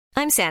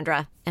I'm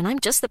Sandra, and I'm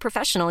just the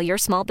professional your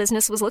small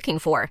business was looking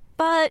for.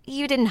 But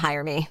you didn't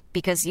hire me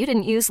because you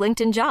didn't use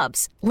LinkedIn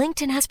Jobs.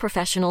 LinkedIn has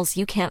professionals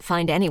you can't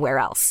find anywhere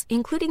else,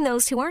 including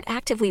those who aren't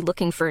actively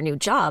looking for a new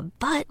job,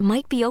 but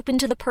might be open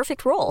to the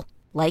perfect role,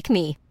 like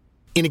me.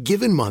 In a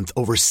given month,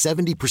 over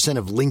 70%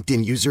 of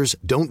LinkedIn users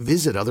don't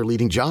visit other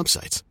leading job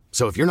sites.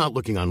 So if you're not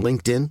looking on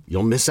LinkedIn,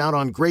 you'll miss out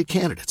on great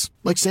candidates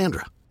like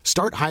Sandra.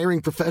 Start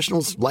hiring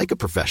professionals like a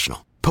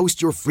professional.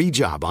 Post your free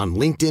job on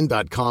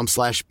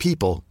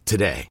linkedin.com/people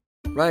today.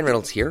 Ryan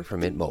Reynolds here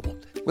from Mint Mobile.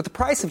 With the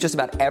price of just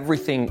about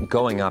everything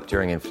going up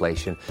during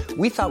inflation,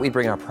 we thought we'd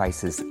bring our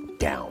prices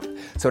down.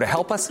 So to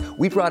help us,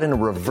 we brought in a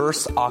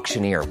reverse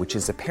auctioneer, which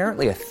is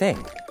apparently a thing.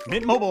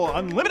 Mint Mobile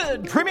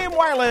Unlimited Premium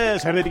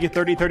Wireless. How to get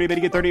 30, 30, bit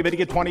to get 30, bit to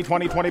get 20,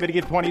 20, 20, bit to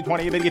get 20,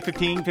 20, bit to get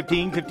 15,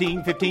 15,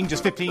 15, 15,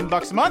 just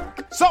 $15 a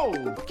month?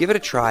 Sold! Give it a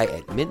try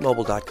at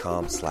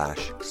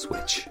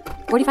mintmobile.com/switch.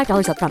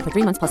 $45 up front for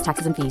 3 months plus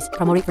taxes and fees.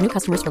 Promo rate for new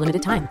customers for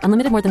limited time.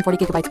 Unlimited more than 40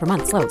 gigabytes per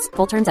month. Slows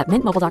full terms at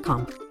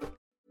mintmobile.com.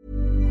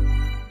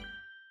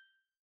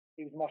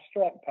 He was my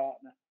strike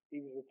partner.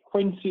 He was a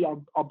 20, I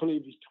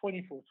believe he's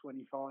 24,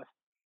 25.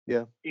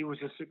 Yeah. He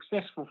was a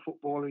successful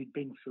footballer. He'd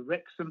been for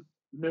Wrexham,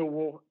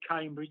 Millwall,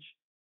 Cambridge.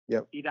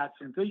 Yep. He'd had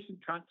some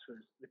decent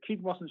transfers. The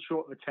kid wasn't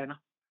short of a tenner.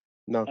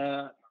 No.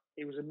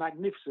 He was a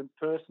magnificent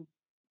person,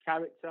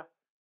 character,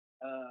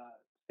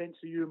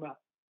 sense of humour,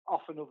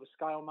 off another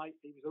scale, mate.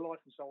 He was the life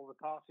and soul of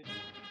the party.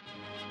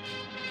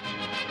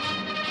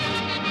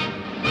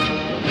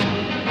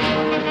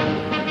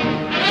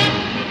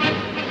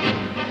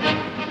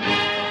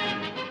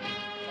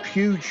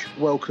 Huge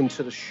welcome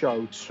to the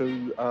show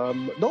to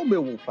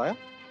non-Millwall player,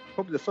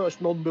 probably the first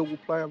non-Millwall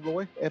player,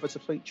 Roy, ever to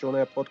feature on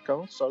our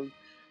podcast. So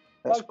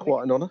that's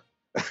quite an honour.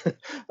 Nick,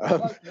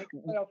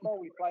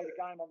 we played a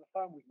game on the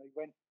phone with me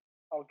when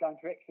I was going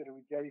to Exeter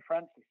with Jerry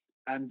Francis.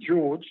 And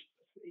George,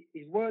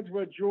 his words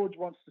were, "George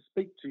wants to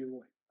speak to you,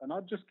 Roy." And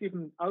I'd just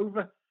given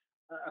over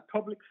a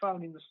public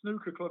phone in the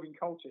snooker club in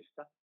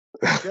Colchester.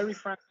 Jerry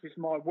Francis,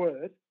 my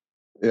word.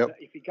 Yep.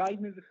 If he gave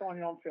me the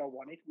signing on fee I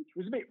wanted, which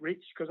was a bit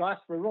rich because I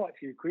asked for a right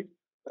few quid,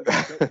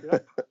 I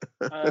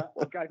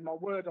gave my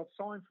word I'd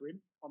sign for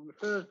him on the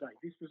Thursday.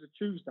 This was a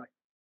Tuesday.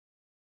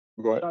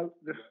 Right. So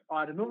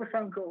I had another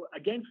phone call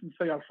again from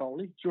Theo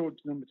Foley,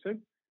 George number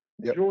 2.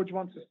 Yep. George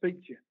wants to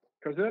speak to you.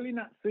 Because early in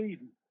that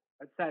season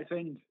at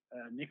Southend,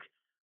 Nick,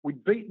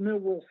 we'd beat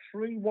Millwall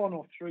 3-1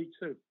 or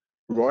 3-2.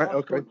 Right,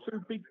 okay.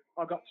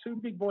 I got two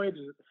big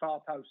voyages at the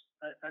far post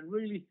and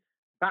really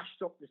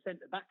bashed up the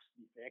centre backs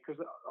there because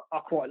I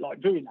quite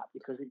like doing that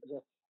because it was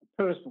a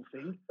personal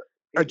thing.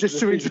 Just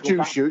to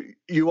introduce you,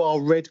 you are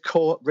red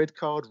card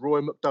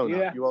Roy McDonough.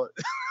 Yeah. You are.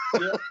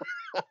 Yeah.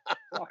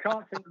 I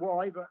can't think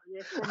why, but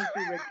yeah,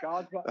 22 red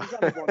cards, but he's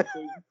only one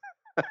season.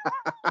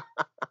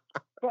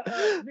 But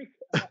Nick,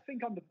 I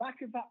think on the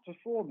back of that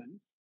performance,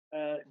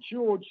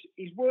 George,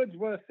 his words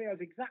were,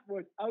 Theo's exact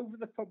words, over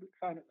the public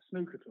phone at the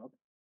snooker club.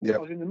 Yep. I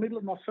was in the middle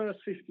of my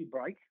first 50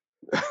 break.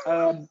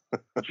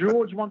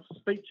 George wants to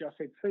speak to you. I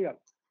said, Theo,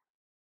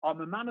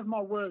 I'm a man of my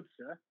word,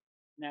 sir.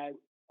 Now,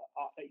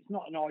 it's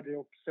not an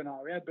ideal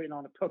scenario being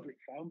on a public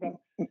phone, but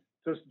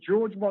does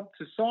George want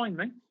to sign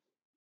me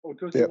or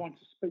does he want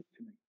to speak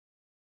to me?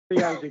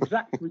 Theo's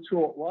exact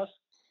retort was,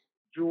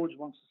 George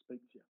wants to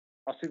speak to you.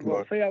 I said,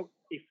 well, Theo,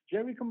 if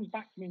Jerry comes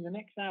back to me in the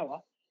next hour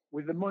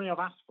with the money I've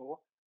asked for,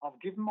 I've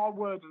given my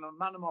word and I'm a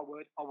man of my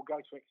word, I will go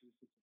to Exeter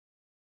City.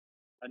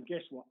 And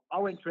guess what? I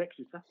went to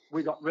Exeter.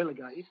 We got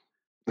relegated.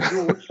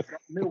 George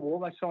got Millwall.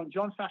 They signed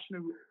John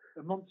Fashanu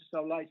a month or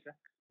so later.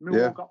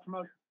 Millwall got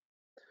promoted.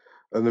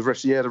 And the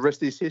rest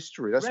is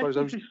history. That's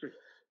history.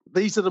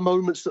 These are the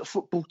moments that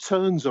football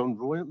turns on,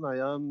 Roy, aren't they?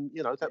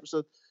 That was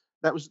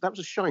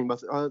a shame.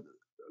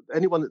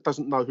 Anyone that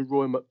doesn't know who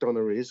Roy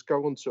McDonough is,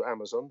 go onto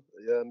Amazon.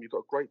 You've got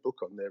a great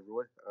book on there,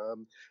 Roy.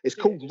 It's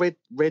called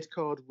Red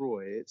Card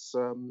Roy. It's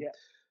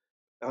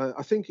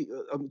I think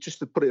just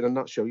to put it in a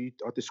nutshell,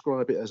 I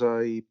describe it as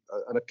an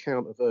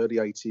account of early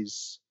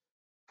 80s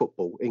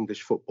football,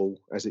 English football,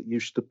 as it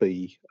used to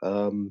be.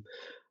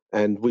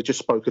 And we just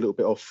spoke a little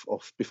bit off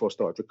before I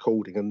started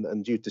recording,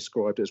 and you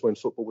described it as when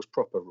football was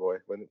proper,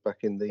 Roy, when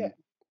back in the... Yeah.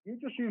 You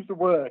just used the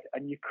word,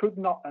 and you could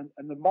not... And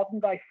the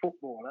modern-day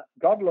footballer,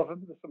 God love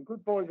them, there's some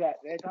good boys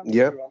out there, don't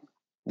get me wrong.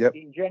 Yep.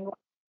 In general,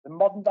 the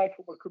modern-day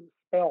footballer couldn't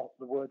spell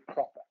the word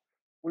proper.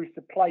 We used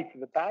to play for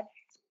the badge,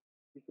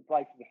 we used to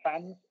play for the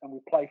fans, and we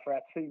play for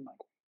our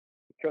teammates.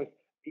 Because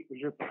it was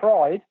your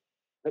pride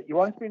that you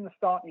wanted to be in the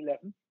starting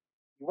 11.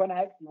 You went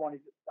out, you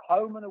wanted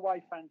home and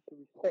away fans to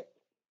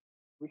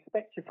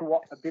respect you for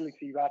what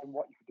ability you had and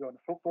what you could do on the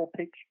football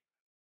pitch.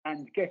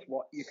 And guess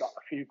what? You got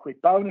a few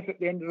quid bonus at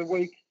the end of the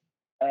week,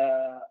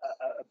 a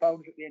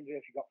bonus at the end of it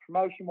if you got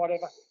promotion,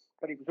 whatever.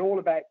 But it was all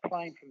about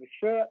playing for the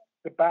shirt,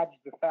 the badge,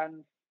 the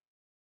fans.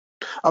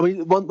 I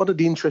mean, one of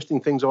the interesting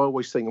things I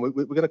always think, and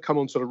we're going to come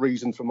on to the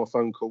reason for my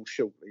phone call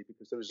shortly,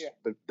 because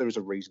there is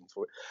a reason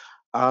for it.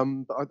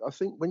 But I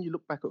think when you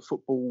look back at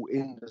football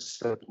in the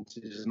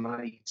 70s and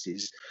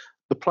 80s,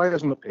 the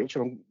players on the pitch,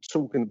 and I'm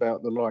talking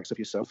about the likes of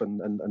yourself and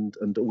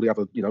all the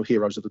other, you know,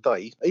 heroes of the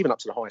day, even up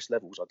to the highest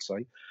levels, I'd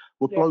say,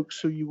 were blokes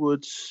who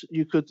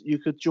you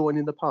could join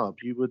in the pub.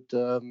 You would,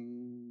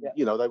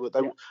 you know, they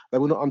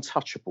were not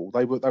untouchable.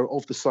 They were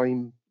of the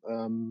same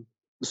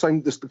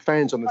the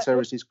fans on the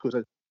terraces could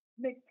have.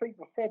 Nick,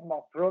 people said my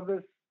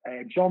brothers.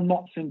 John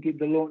Motson did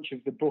the launch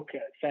of the book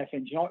at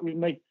Southend United with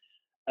me,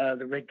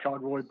 the Red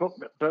Card Roy book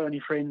that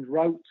Bernie Friend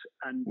wrote,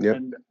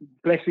 and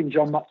bless him,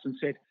 John Motson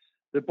said,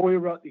 the boy who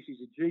wrote this is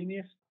a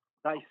genius.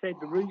 They said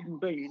the reason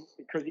being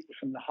because it was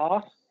from the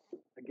heart.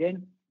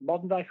 Again,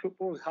 modern day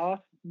football is heart.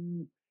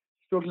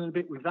 Struggling a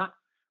bit with that.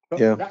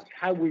 But that's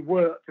how we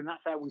worked and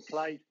that's how we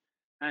played.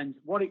 And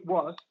what it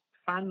was,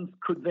 fans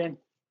could then,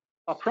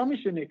 I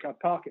promise you, Nick, I'd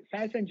park at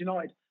Southend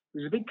United.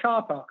 There was a big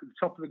car park at the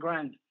top of the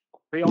ground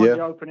behind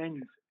the open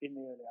end in the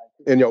early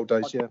 80s. In the old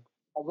days, I'd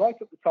right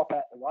up the top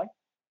out the way.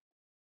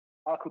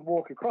 I could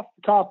walk across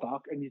the car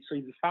park and you'd see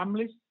the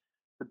families,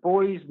 the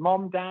boys,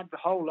 mom, dad, the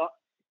whole lot.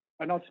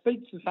 And I'd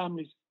speak to the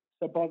families.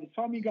 So by the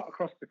time you got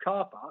across the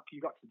car park,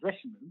 you got to the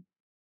dressing room,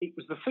 it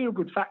was the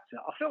feel-good factor.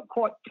 I felt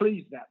quite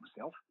pleased about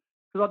myself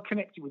because I'd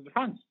connected with the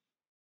fans.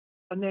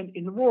 And then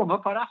in the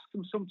warm-up, I'd ask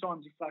them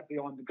sometimes if they'd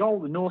behind the goal,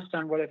 the North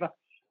Stand, whatever.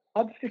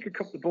 I'd stick a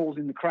couple of balls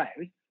in the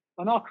crowd.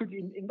 And I could,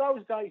 in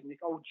those days, Nick,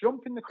 I would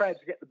jump in the crowd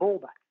to get the ball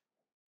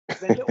back.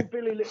 Then little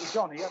Billy, little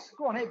Johnny, I'd say,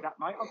 go on, head that,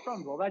 mate. I'll try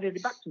and ball. They'd head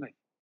it back to me.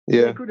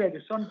 Yeah. Good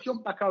header, son.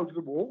 Jump back over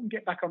the wall and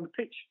get back on the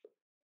pitch.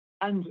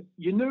 And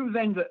you knew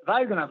then that they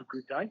were going to have a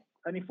good day.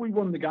 And if we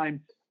won the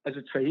game as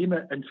a team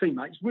and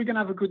teammates, we're going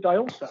to have a good day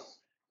also.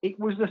 It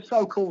was the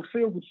so-called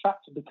feel-good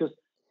factor because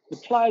the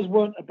players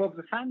weren't above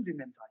the fans in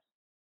them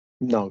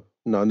days. No,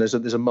 and there's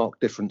a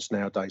marked difference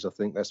nowadays. I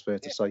think that's fair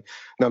to say.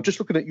 Now, I'm just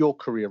looking at your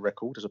career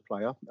record as a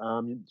player.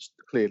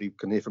 Clearly, you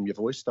can hear from your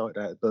voice.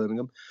 Started out at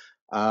Birmingham,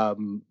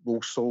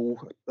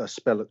 Walsall, a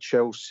spell at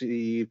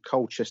Chelsea,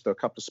 Colchester, a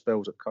couple of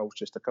spells at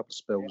Colchester, a couple of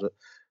spells at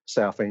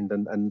Southend,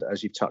 and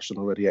as you've touched on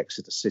already,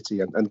 Exeter City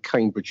and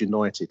Cambridge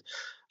United.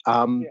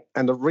 And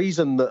the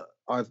reason that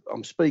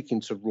I'm speaking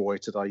to Roy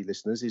today,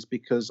 listeners, is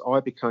because I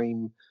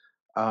became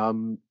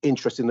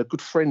interested in a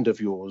good friend of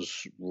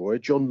yours, Roy,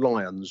 John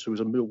Lyons, who was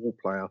a Millwall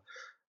player,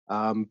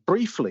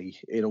 briefly,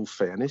 in all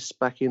fairness,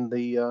 back in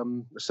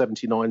the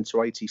 79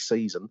 to 80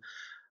 season.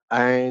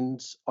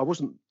 And I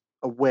wasn't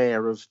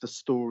aware of the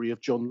story of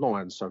John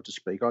Lyons, so to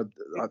speak. I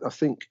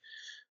think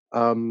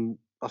one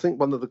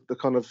of the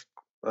kind of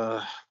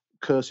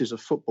curses of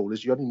football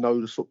is you only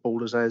know the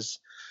footballers as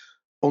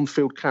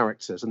on-field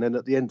characters, and then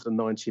at the end of the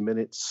 90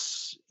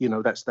 minutes, you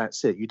know,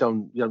 that's it. You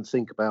don't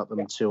think about them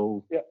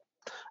until,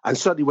 and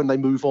certainly when they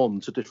move on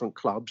to different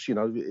clubs, you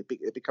know,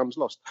 it becomes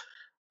lost.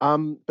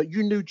 But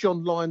you knew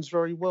John Lyons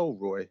very well,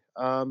 Roy.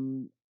 I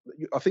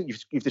think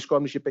you've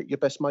described him as your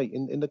best mate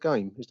in the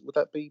game. Would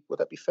that be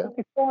fair?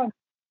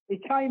 He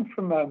came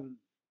from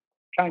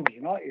Cambridge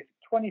United.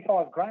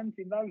 25 grand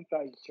in those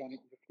days, John. It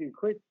was a few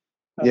quid.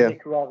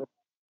 Nicaragua.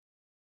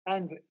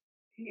 And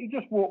he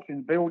just walked in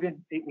the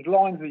building. It was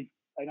Lyons.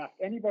 And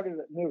anybody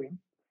that knew him,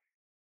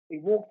 he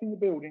walked in the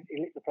building, he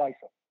lit the place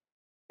up.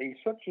 He's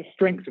such a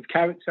strength of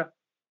character,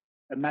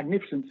 a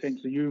magnificent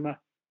sense of humour,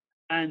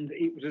 and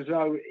it was as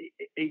though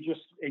he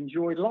just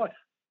enjoyed life.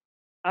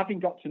 Having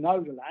got to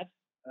know the lad,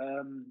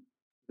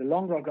 the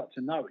longer I got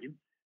to know him,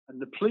 and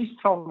the police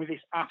told me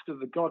this after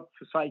the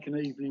God-forsaken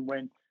evening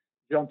when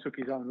John took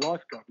his own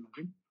life, God love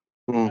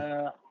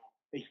him.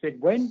 He said,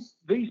 when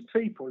these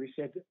people, he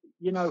said,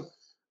 you know,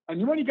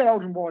 and when you get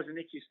older and wiser,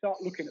 Nick, you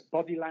start looking at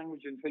body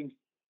language and things.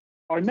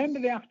 I remember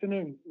the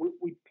afternoon,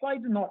 we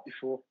played the night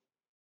before.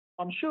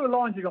 I'm sure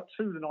Lyons got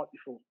 2 the night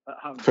before at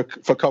home.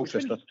 For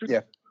Colchester,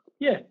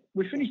 Yeah,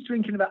 we finished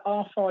drinking about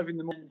 5:30 in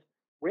the morning.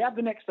 We had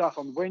the next half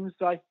on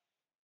Wednesday.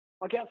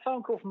 I get a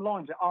phone call from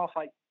Lyons at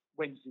 8:30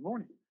 Wednesday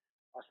morning.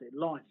 I said,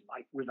 Lyons,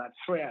 mate, we've had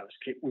 3 hours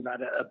kip. We've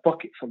had a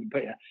bucket full of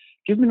beer.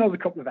 Give me another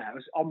couple of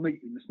hours. I'll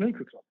meet you in the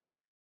snooker club.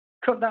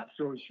 Cut that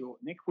story short,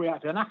 Nick. We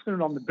had an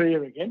afternoon on the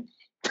beer again.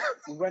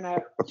 We went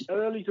out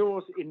early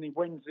doors in the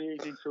Wednesday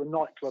evening to a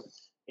nightclub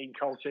in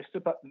Colchester.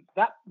 But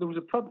there was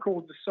a pub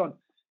called The Sun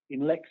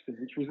in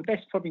Lexington, which was the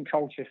best pub in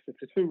Colchester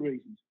for 2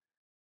 reasons.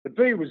 The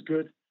beer was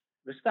good,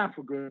 the staff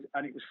were good,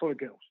 and it was full of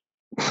girls.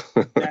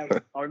 Now,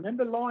 I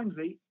remember Lyons,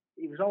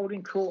 he was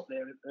holding court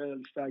there at the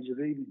early stage of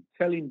the evening,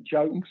 telling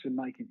jokes and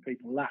making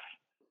people laugh.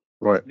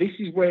 Right. This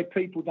is where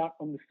people don't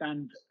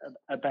understand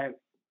about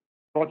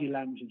body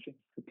language and things.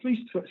 The police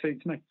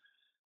said to me,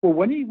 well,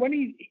 when he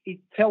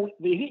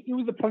hit you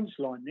with the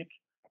punchline, Nick,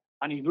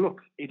 and he'd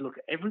look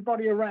at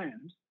everybody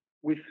around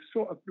with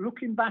sort of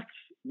looking back,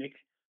 Nick,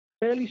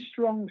 fairly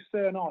strong,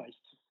 stern eyes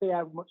to see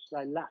how much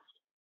they laughed.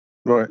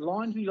 Right.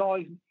 Lyons,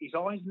 his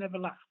eyes never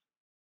laughed.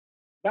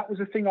 That was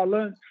the thing I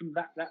learned from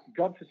that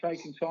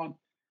godforsaken time,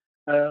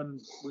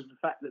 was the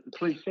fact that the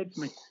police said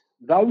to me,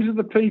 those are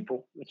the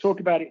people, they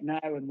talk about it now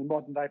and the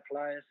modern day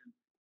players, and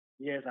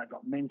they've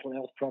got mental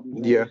health problems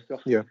and all this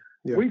stuff. Yeah.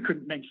 We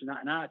couldn't mention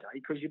that in our day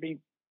because you've been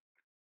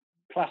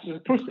classed as a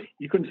pussy.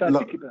 You couldn't say a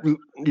ticket burn.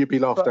 You'd be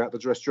laughed But- out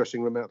of the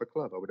dressing room out of the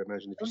club, I would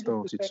imagine, if you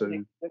started 100% to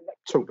Nick,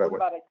 talk that way.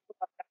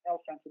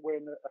 Else chance of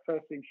wearing a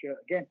first team shirt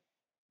again.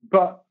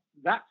 But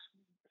that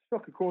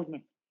struck a chord with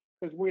me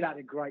because we'd had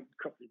a great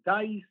couple of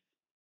days.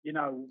 You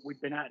know, we'd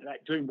been out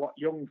like doing what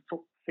young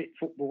fit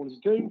footballers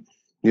do,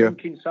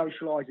 drinking,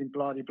 socialising,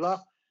 blah, blah,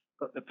 blah.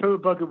 But the poor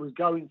bugger was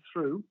going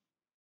through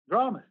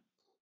drama.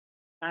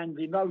 And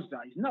in those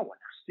days, no one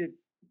asked you,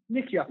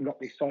 Nick, you haven't got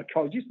this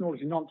psychologist and all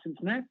this nonsense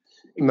now.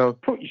 No.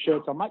 Put your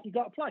shirt on, mate, you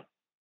got to play.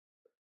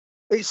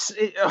 It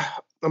stopped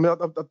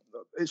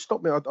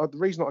me. The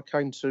reason I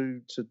came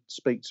to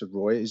speak to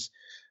Roy is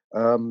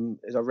I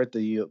read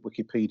the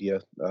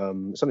Wikipedia.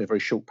 It's only a very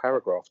short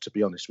paragraph, to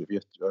be honest with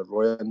you,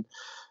 Roy. And,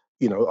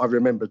 you know, I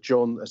remember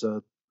John as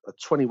a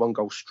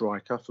 21-goal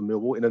striker for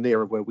Millwall in an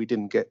era where we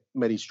didn't get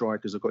many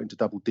strikers that got into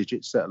double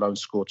digits, let alone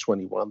score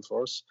 21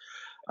 for us.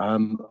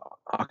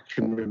 I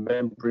can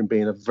remember him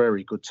being a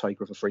very good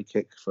taker of a free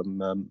kick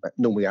from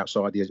normally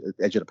outside the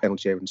edge of the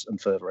penalty area and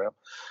further out.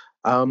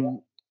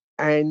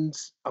 And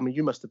I mean,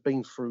 you must have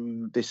been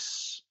through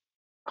this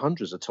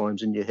hundreds of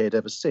times in your head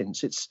ever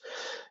since.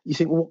 You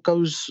think what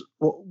goes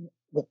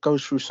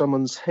through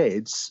someone's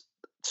heads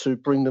to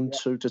bring them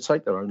to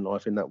take their own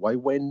life in that way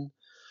when,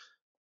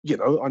 you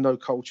know, I know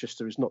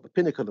Colchester is not the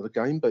pinnacle of the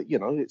game, but you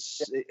know,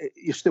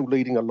 you're still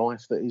leading a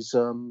life that is,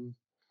 you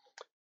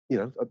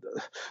know,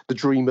 the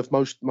dream of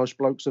most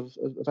blokes of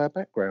our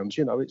backgrounds.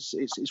 You know, it's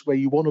where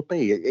you want to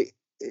be.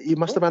 You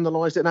must have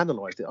analysed it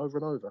over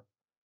and over.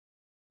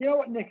 You know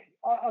what, Nick?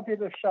 I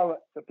did a show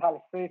at the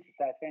Palace Theatre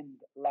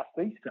Southend last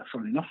Easter,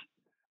 funny enough.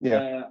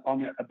 Yeah.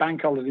 On a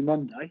bank holiday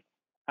Monday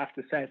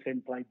after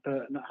Southend played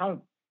Burton at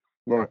home.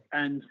 Right.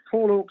 And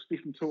Paul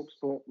Hawksby from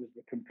TalkSport was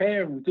the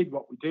compare, and we did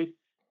what we did.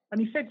 And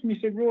he said to me,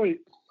 he said, Roy,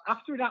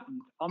 after it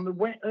happened, on the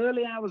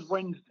early hours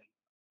Wednesday,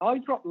 I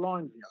dropped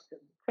Lyons here.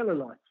 Tell a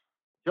lie.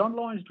 John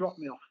Lyons dropped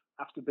me off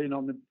after being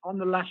on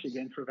the lash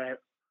again for about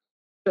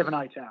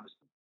 7-8 hours.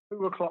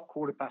 2 o'clock,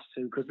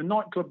 2:15, because the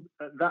nightclub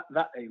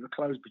that era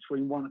closed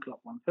between 1 o'clock,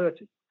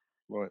 1:30.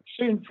 Right.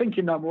 Soon,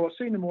 thinking no more,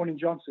 see in the morning,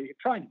 John, see you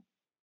training.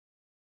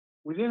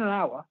 Within an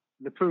hour,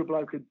 the poor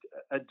bloke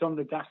had done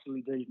the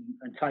dastardly deed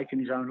and taken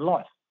his own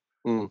life.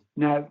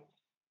 Now,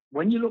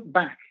 when you look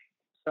back,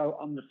 so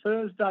on the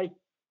Thursday,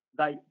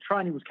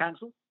 training was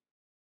cancelled.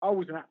 I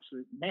was an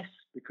absolute mess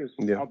because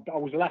I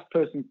was the last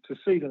person to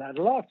see the lad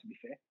alive, to be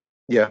fair.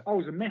 Yeah. I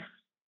was a mess.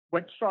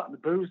 Went straight on the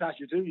booze, as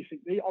you do. You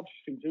think the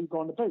obvious thing to do,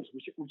 go on the booze,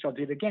 which I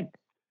did again.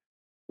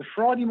 The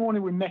Friday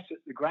morning, we met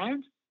at the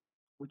ground.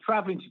 We're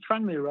travelling to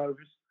Tranmere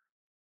Rovers.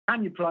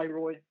 Can you play,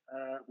 Roy?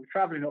 We're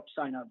travelling up,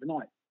 staying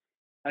overnight.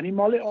 And in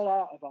my little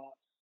art of arts,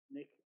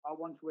 Nick, I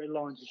wanted to wear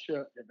Lyons'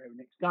 shirt the very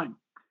next game.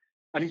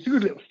 And it's a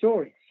good little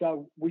story.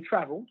 So we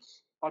travelled.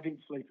 I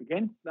didn't sleep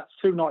again. That's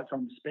 2 nights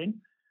on the spin.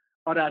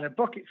 I'd had a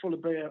bucket full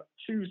of beer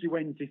Tuesday,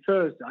 Wednesday,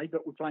 Thursday,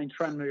 but we're playing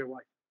Tranmere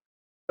away.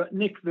 But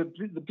Nick, the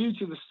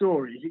beauty of the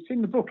story is it's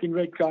in the book in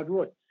Red Card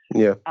Roy.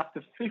 Yeah.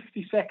 After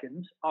 50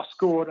 seconds, I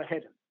scored a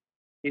header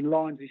in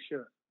Lyons'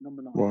 shirt,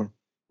 number 9.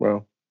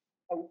 Wow.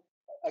 Oh,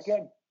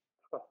 again.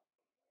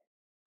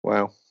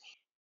 Wow.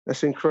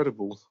 That's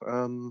incredible.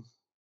 Well,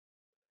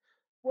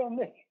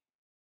 Nick,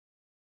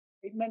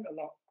 it meant a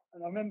lot.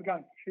 And I remember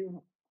going to the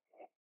funeral.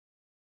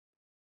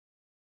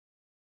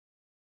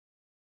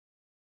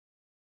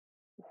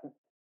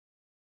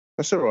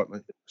 That's all right,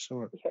 mate. That's all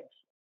right.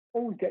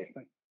 Always gets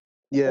me.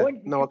 Yeah.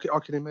 No, I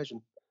can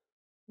imagine.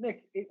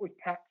 Nick, it was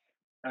packed.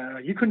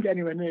 You couldn't get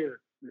anywhere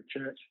near the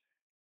church.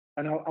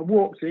 And I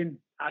walked in,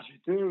 as you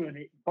do, and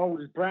it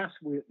bold as brass.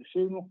 We were at the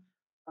funeral.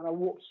 And I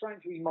walked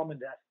straight to his mum and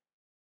dad.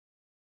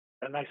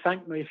 And they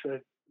thanked me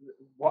for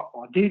what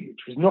I did,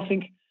 which was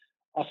nothing.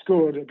 I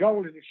scored a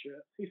goal in his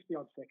shirt,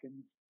 50-odd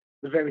seconds,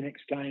 the very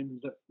next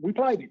game that we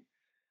played in.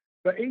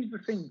 But here's the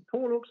thing,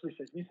 Paul Hawksby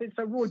said, he said,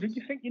 so Roy, did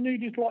you think you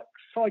needed like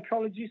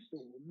psychologists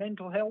or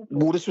mental health?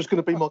 Well, this was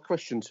going to be my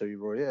question to you,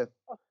 Roy, yeah.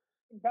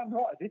 Damn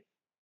right I did.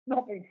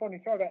 Not being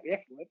funny, sorry about the F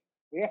word,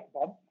 the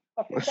F-bomb.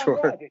 I said, That's damn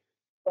right right. I did.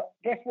 But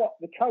guess what?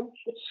 The coach,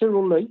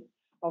 Cyril Lee,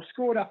 I've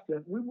scored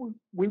after.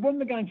 We won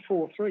the game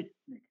 4-3.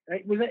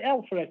 It was at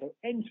hell forever,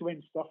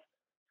 end-to-end stuff.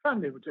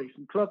 Family were a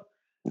decent club.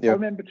 Yeah. I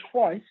remember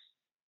twice,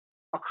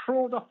 I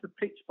crawled off the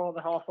pitch by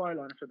the halfway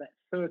line for about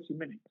 30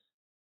 minutes.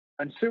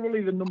 And Cyril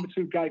Lee, the number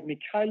 2, gave me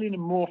kaolin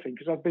and morphine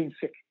because I've been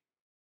sick.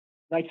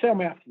 They tell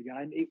me after the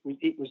game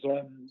it was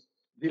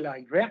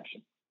delayed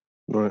reaction.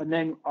 Right. And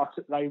then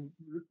they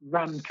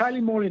ran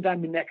kaolin morphine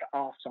down my neck at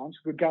half time, so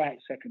we'd go out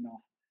second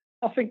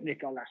half. I think,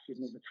 Nick, I lasted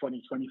another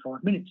 20,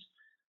 25 minutes.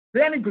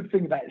 The only good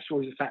thing about the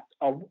story is the fact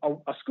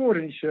I scored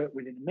in his shirt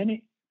within a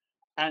minute.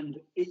 And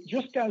it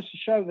just goes to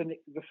show the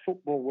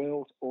football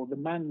world or the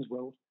man's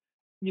world,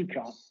 you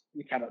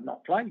cannot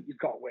not play. You've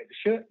got to wear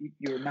the shirt.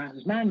 You're a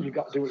man's man. You've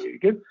got to do what you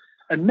do.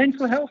 And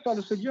mental health, I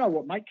just said, you know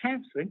what, mate,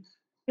 counselling.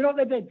 You know what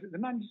they did? The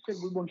man just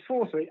said we won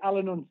 4-3.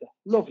 Alan Hunter,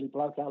 lovely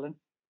bloke, Alan.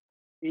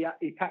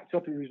 He packed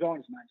up, he resigned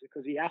as manager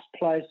because he asked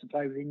players to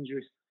play with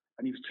injuries,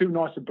 and he was too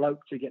nice a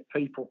bloke to get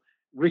people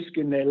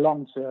risking their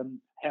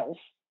long-term health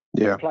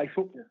to play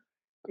football.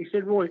 He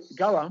said, Roy,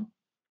 go home,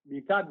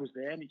 my dad was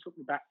there, and he took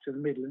me back to the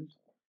Midlands.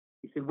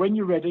 He said, when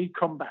you're ready,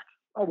 come back.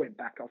 I went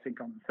back, I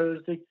think, on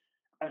Thursday.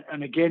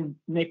 And again,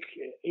 Nick,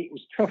 it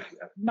was tough.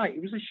 Mate,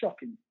 it was a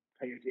shocking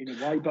period in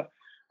a way, but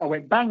I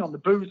went bang on the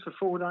booze for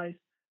 4 days,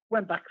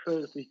 went back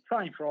Thursday,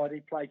 trained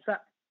Friday, played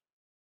Saturday.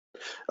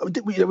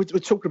 We're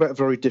talking about a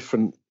very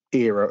different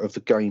era of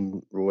the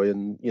game, Roy,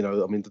 and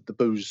I mean the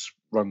booze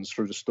runs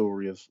through the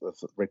story of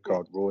Red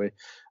Card Roy.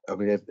 I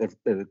mean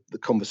the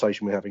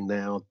conversation we're having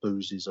now,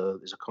 booze is a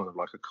kind of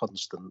like a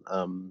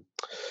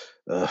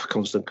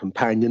constant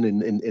companion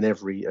in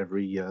every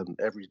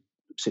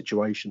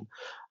situation,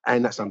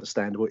 and that's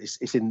understandable.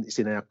 It's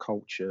in our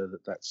culture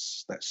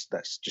that's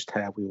just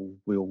how we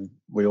all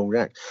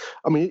react.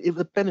 I mean, if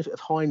the benefit of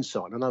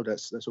hindsight, I know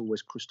that's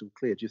always crystal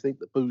clear. Do you think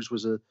that booze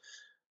was a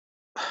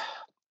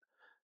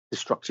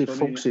destructive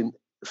force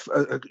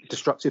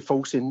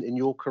in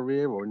your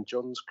career or in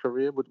John's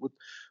career?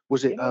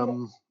 Was it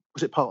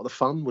part of the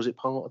fun? Was it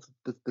part of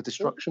the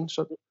destruction?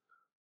 So,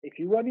 if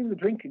you weren't in the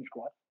drinking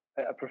squad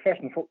at a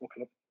professional football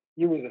club,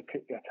 you was a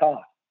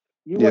tar.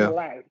 You weren't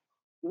allowed.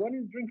 You weren't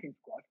in the drinking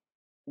squad,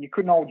 and you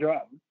couldn't hold your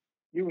own.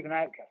 You was an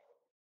outcast.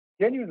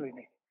 Genuinely,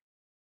 Nick.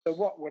 So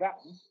what would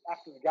happen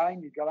after the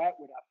game? You'd go out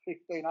with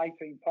 15,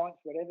 18 pints,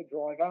 whatever,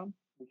 drive home,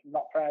 which I'm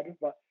not proud of,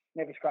 but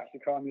never scratched a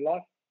car in my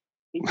life.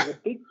 It was a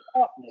big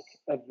part, Nick,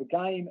 of the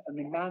game and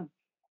the man.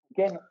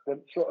 Again, the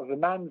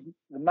man's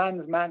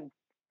man.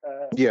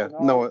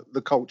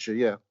 The culture,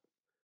 yeah.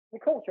 The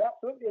culture,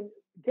 absolutely. And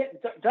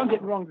don't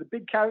get me wrong, the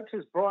big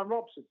characters: Brian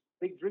Robson,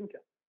 big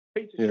drinker;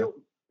 Peter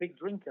Shilton, big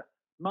drinker;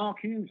 Mark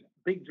Hughes,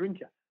 big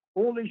drinker;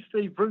 all these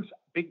Steve Bruce,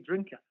 big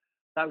drinker.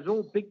 That was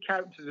all big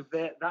characters of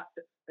that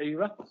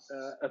era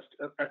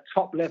at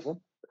top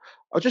level.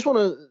 I just want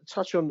to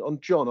touch on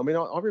John. I mean,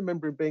 I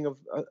remember him being a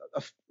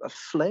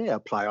flair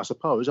player, I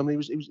suppose. I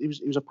mean, he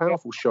was a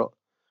powerful shot,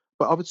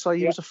 but I would say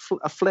he was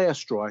a flair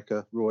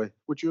striker. Roy,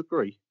 would you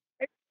agree?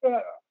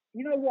 You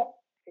know what?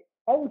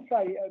 I would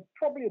say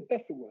probably a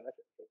better word,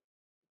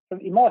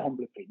 in my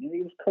humble opinion,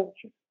 he was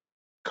cultured.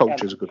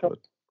 Culture's a good word.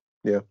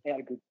 Yeah. He had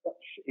a good touch.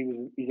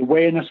 His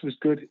awareness was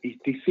good. His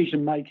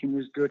decision making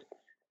was good.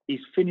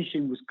 His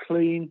finishing was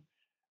clean,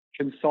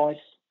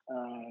 concise,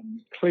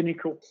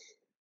 clinical.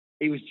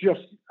 He was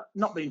just,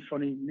 not being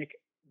funny, Nick,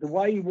 the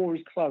way he wore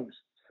his clothes,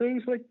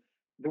 seriously,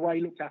 the way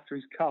he looked after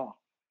his car.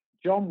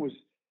 John was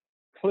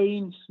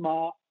clean,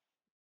 smart,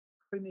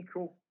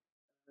 clinical.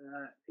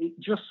 It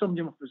just summed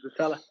him up as a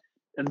fella.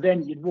 And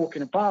then you'd walk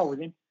in a bar with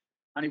him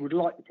and he would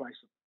light the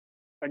place up.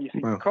 And you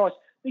think, wow, Christ,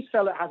 this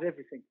fella has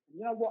everything. And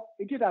you know what?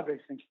 He did have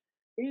everything.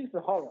 Here's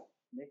the horror,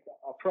 Nick,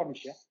 I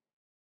promise you.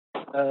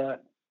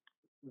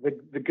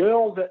 The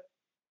girl that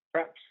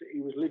perhaps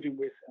he was living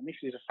with, and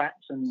this is a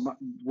fact, and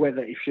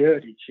whether if she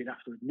heard it, she'd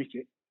have to admit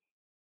it.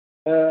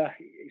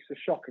 It's a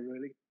shocker,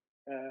 really.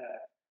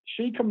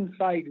 She come and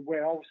stayed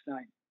where I was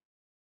staying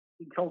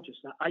in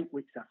Colchester 8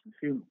 weeks after the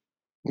funeral.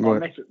 Right. I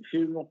met her at the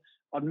funeral.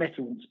 I'd met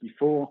her once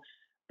before,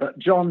 but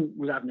John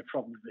was having a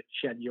problem with it.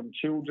 She had young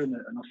children,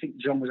 and I think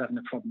John was having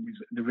a problem with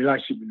the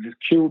relationship with the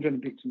children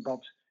and bits and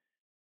bobs.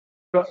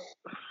 But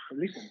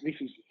listen,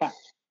 this is the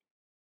fact.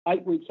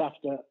 8 weeks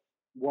after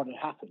what had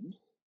happened,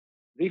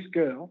 this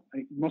girl,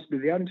 it must be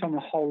the only time in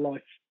my whole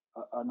life,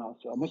 I'm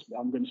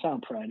going to say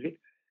I'm proud of it.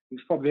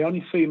 It's probably the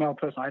only female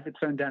person I ever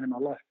turned down in my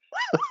life.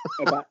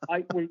 About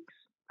 8 weeks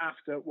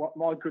after what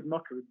my good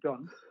mucker had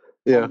done,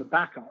 on the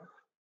back of,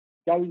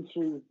 going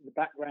through the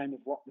background of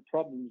what the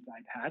problems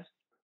they'd had,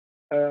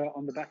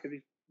 on the back of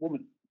this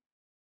woman,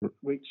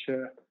 which,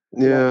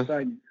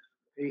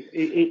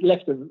 it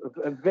left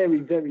a very,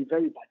 very,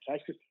 very bad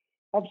taste. Because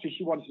obviously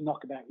she wanted to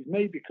knock about with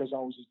me because I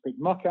was this big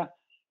mucker.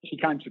 She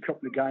came to a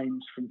couple of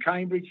games from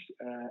Cambridge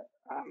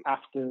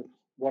after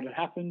what had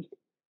happened,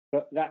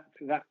 but that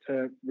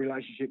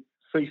relationship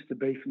ceased to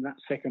be from that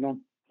second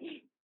on.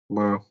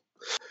 Wow.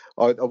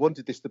 I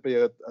wanted this to be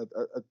a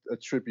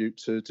tribute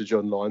to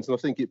John Lyons, and I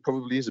think it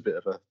probably is a bit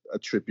of a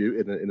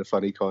tribute in a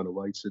funny kind of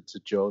way to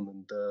John.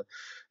 And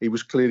he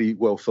was clearly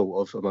well thought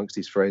of amongst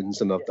his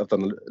friends, and I've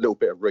done a little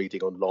bit of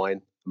reading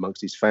online amongst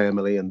his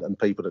family and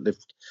people that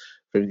lived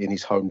in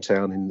his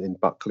hometown in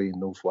Buckley in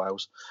North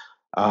Wales.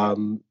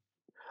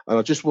 And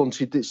I just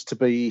wanted this to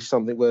be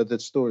something where the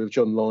story of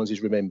John Lyons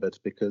is remembered,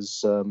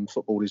 because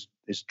football is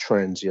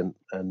transient,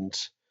 and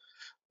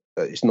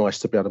it's nice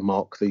to be able to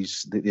mark the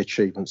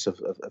achievements of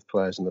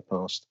players in the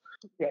past.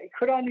 Yeah, it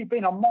could only have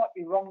been, I might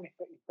be wrong,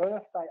 but his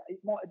birthday,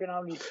 it might have been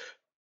only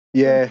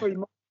 3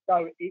 months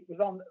ago. It was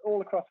on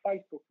all across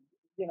Facebook,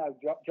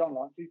 John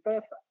Lyons, his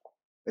birthday.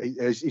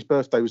 His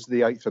birthday was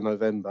the 8th of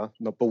November,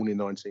 not born in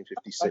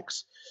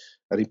 1956,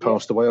 and he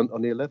passed away on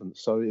the 11th.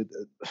 So,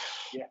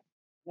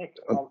 Nick,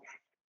 that's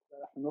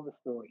another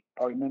story.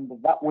 I remember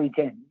that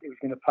weekend he was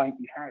going to paint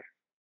his house,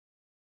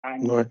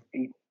 and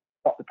he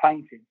got the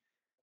painting.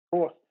 Of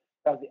course,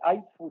 so the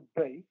 8th would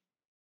be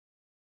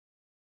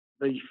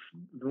the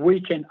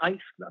weekend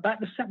 8th.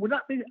 Would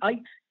that be the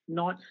 8th,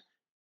 9th,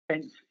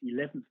 10th,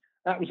 11th?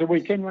 That was the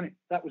weekend, wasn't it?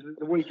 That was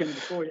the weekend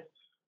before,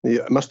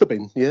 Yeah, it must have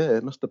been. Yeah,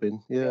 it must have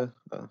been. Yeah.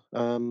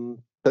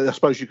 But I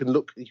suppose you can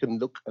look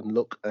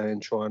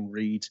and try and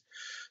read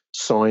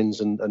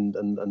signs and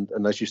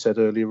as you said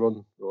earlier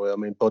on, Roy, I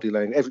mean, body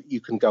language.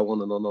 You can go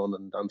on,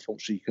 and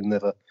unfortunately, you can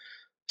never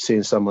see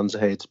in someone's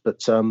head.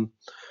 But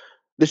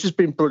this has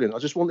been brilliant. I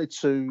just wanted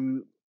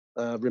to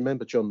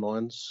remember John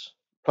Lyons,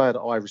 player that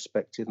I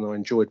respected and I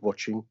enjoyed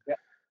watching. Yeah.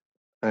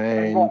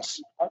 And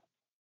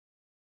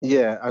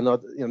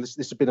this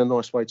has been a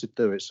nice way to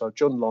do it. So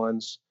John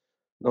Lyons,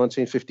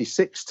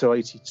 1956 to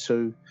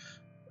 82.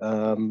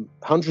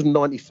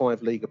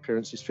 195 league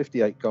appearances,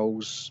 58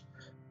 goals,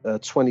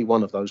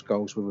 21 of those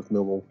goals were with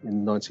Millwall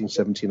in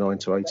 1979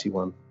 to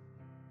 81.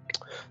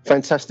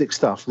 Fantastic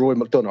stuff, Roy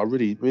McDonough. I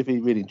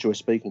really enjoy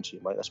speaking to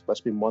you, mate.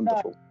 That's been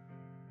wonderful.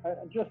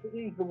 And just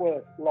use the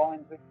word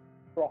lines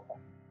proper.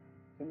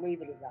 You can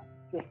leave it at that.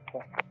 Just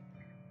proper.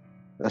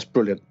 That's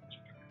brilliant.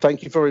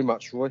 Thank you very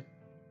much, Roy.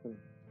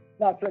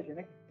 No, pleasure,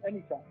 Nick.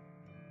 Anytime.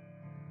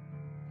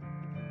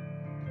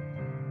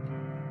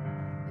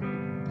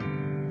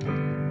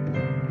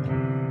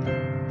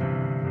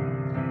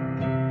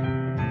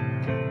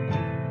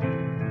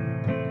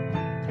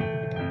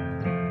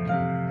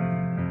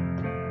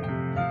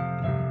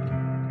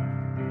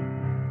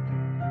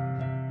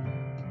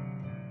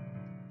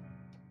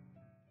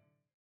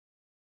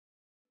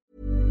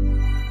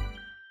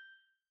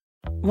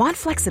 Want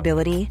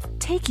flexibility?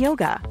 Take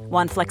yoga.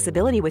 Want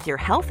flexibility with your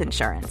health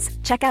insurance?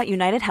 Check out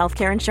United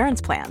Healthcare Insurance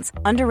Plans.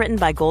 Underwritten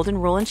by Golden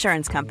Rule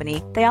Insurance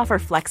Company, they offer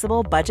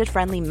flexible,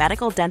 budget-friendly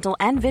medical, dental,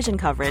 and vision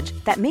coverage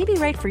that may be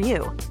right for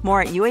you.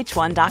 More at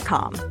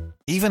uh1.com.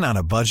 Even on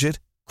a budget,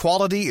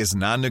 quality is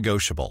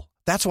non-negotiable.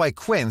 That's why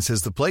Quince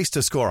is the place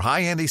to score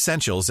high-end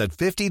essentials at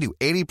 50 to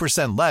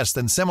 80% less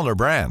than similar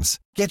brands.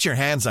 Get your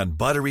hands on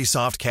buttery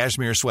soft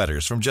cashmere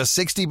sweaters from just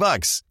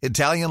 $60,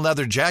 Italian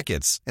leather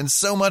jackets, and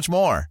so much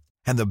more.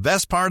 And the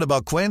best part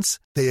about Quince,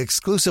 they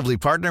exclusively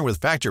partner with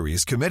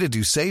factories committed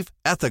to safe,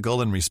 ethical,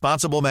 and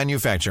responsible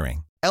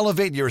manufacturing.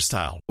 Elevate your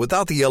style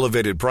without the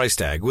elevated price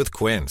tag with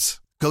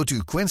Quince. Go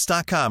to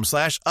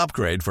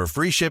quince.com/upgrade for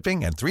free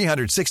shipping and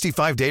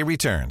 365-day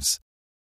returns.